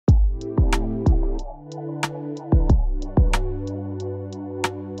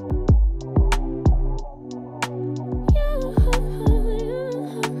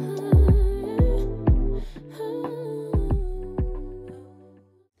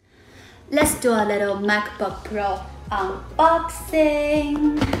Let's do a little MacBook Pro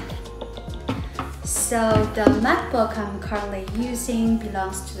unboxing. So the MacBook I'm currently using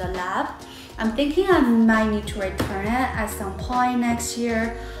belongs to the lab. I'm thinking I might need to return it at some point next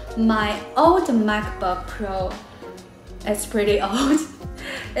year. My old MacBook Pro is pretty old.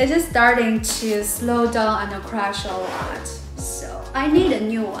 It's just starting to slow down and crash a lot. So I need a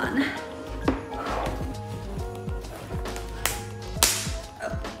new one.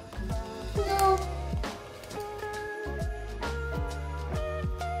 No.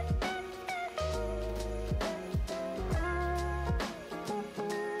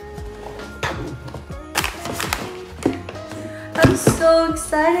 I'm so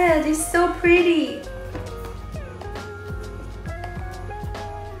excited, it's so pretty.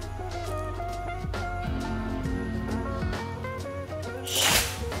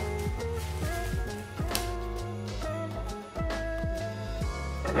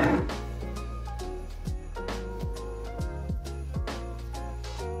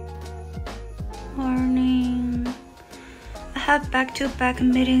 Morning. I have back-to-back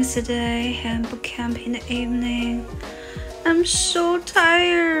meetings today and bootcamp in the evening. I'm so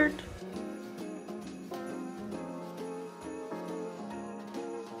tired.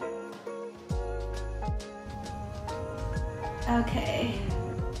 Okay,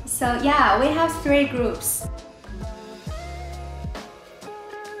 so yeah, we have 3 groups.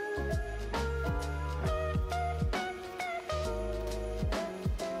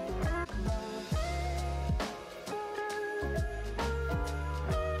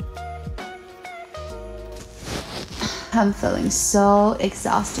 I'm feeling so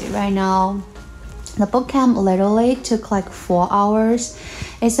exhausted right now. The bootcamp literally took like 4 hours.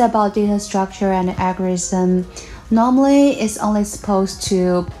 It's about data structure and algorithm. Normally, it's only supposed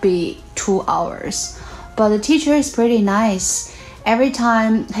to be 2 hours, but the teacher is pretty nice. Every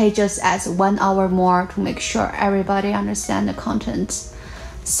time, he just adds 1 hour more to make sure everybody understands the content.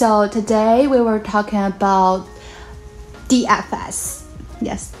 So today, we were talking about DFS.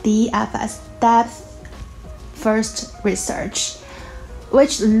 Yes, DFS, depth first research,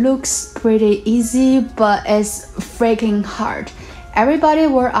 which looks pretty easy, but it's freaking hard. Everybody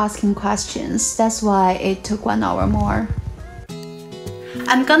were asking questions, that's why it took 1 hour more.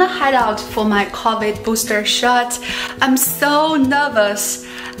 I'm gonna head out for my COVID booster shot. I'm so nervous.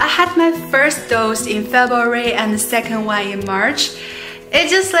 I had my first dose in February and the second one in March. It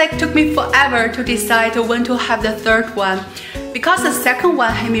just took me forever to decide when to have the third one because the second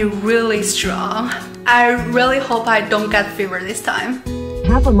one hit me really strong. I really hope I don't get fever this time.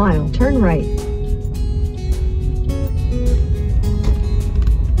 Half a mile, turn right.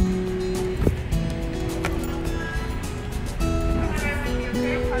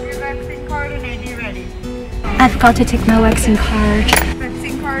 Have your vaccine card and ID ready. I've got to take my vaccine card.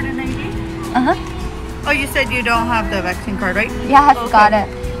 Vaccine card and ID? Uh-huh. Oh, you said you don't have the vaccine card, right? Yeah, I've got it.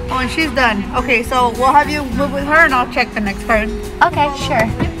 Oh, and she's done. Okay, so we'll have you move with her and I'll check the next card. Okay, sure.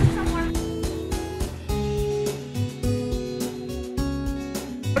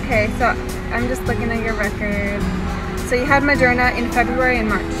 Okay, so I'm just looking at your record. So you had Moderna in February and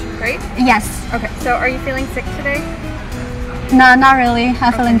March, right? Yes. Okay, so are you feeling sick today? No, not really.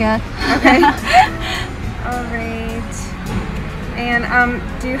 I'm feeling good. Okay. All right. And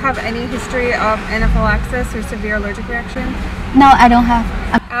do you have any history of anaphylaxis or severe allergic reaction? No, I don't have.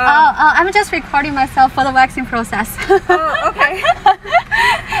 I'm just recording myself for the vaccine process. Oh, okay.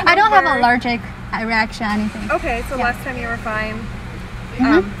 I don't have allergic reaction or anything. Okay, so Yeah. last time you were fine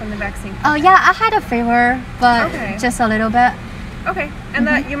from the vaccine. Oh yeah, I had a fever, but Okay. just a little bit. Okay, and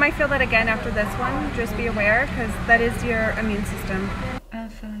that you might feel that again after this one. Just be aware, because that is your immune system. I'm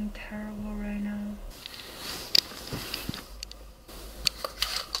feeling terrible right now.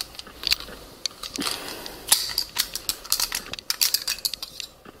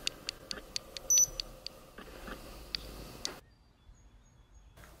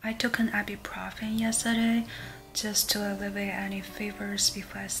 I took an ibuprofen yesterday just to alleviate any fevers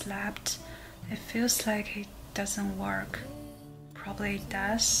before I slept. It feels like it doesn't work. Probably it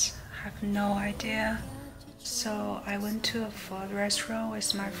does, I have no idea. So I went to a food restaurant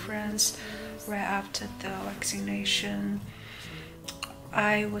with my friends right after the vaccination.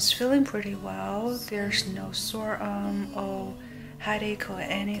 I was feeling pretty well. There's no sore arm or headache or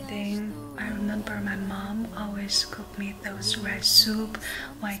anything. I remember my mom always cooked me those red soup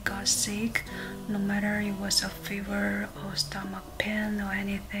when I got sick. No matter it was a fever or stomach pain or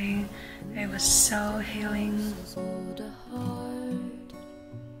anything, it was so healing.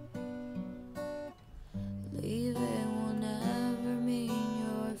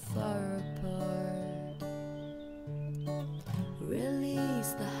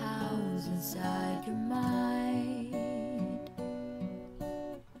 Release the hounds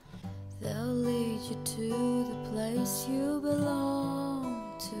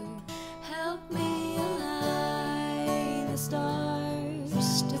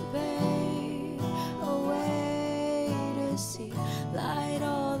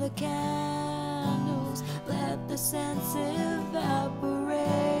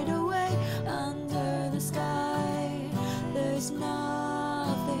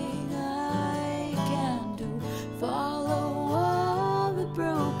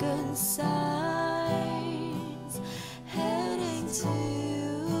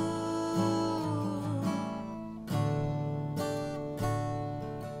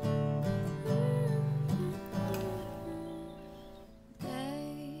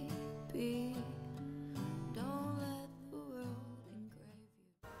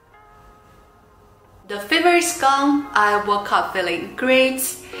The fever is gone. I woke up feeling great.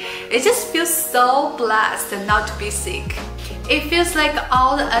 It just feels so blessed not to be sick. It feels like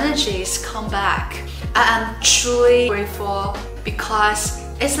all the energies come back. I am truly grateful because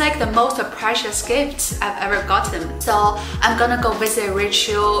it's like the most precious gift I've ever gotten. So I'm gonna go visit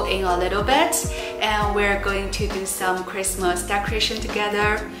Rachel in a little bit and we're going to do some Christmas decoration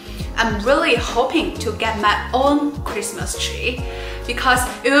together. I'm really hoping to get my own Christmas tree because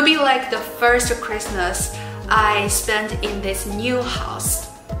it will be like the first Christmas I spent in this new house.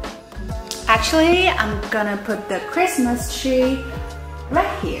 Actually, I'm gonna put the Christmas tree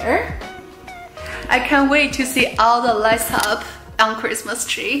right here. I can't wait to see all the lights up on Christmas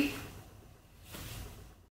tree.